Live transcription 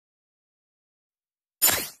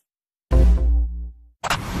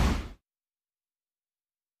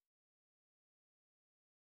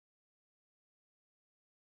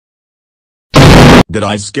Did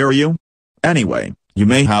I scare you? Anyway, you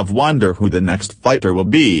may have wondered who the next fighter will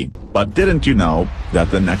be, but didn't you know that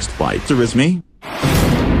the next fighter is me?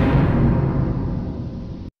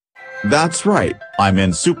 That's right, I'm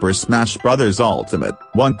in Super Smash Bros. Ultimate.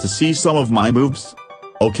 Want to see some of my moves?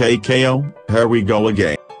 Okay KO, here we go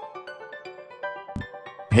again.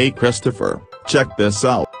 Hey Christopher, check this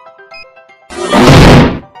out.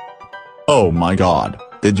 Oh my god,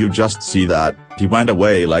 did you just see that? He went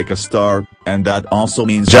away like a star, and that also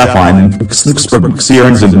means Japan,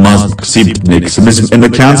 Xerns and Musik, Nix, in the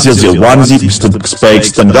Kansas, Wanzi,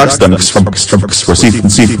 Spakes, and Duxdunks from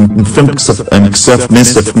Finks of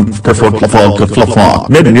Mr.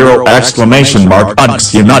 Mid-Euro exclamation mark,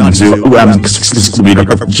 Unxionanzu,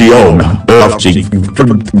 Geom, of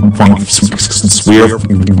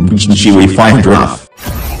G, we find rough.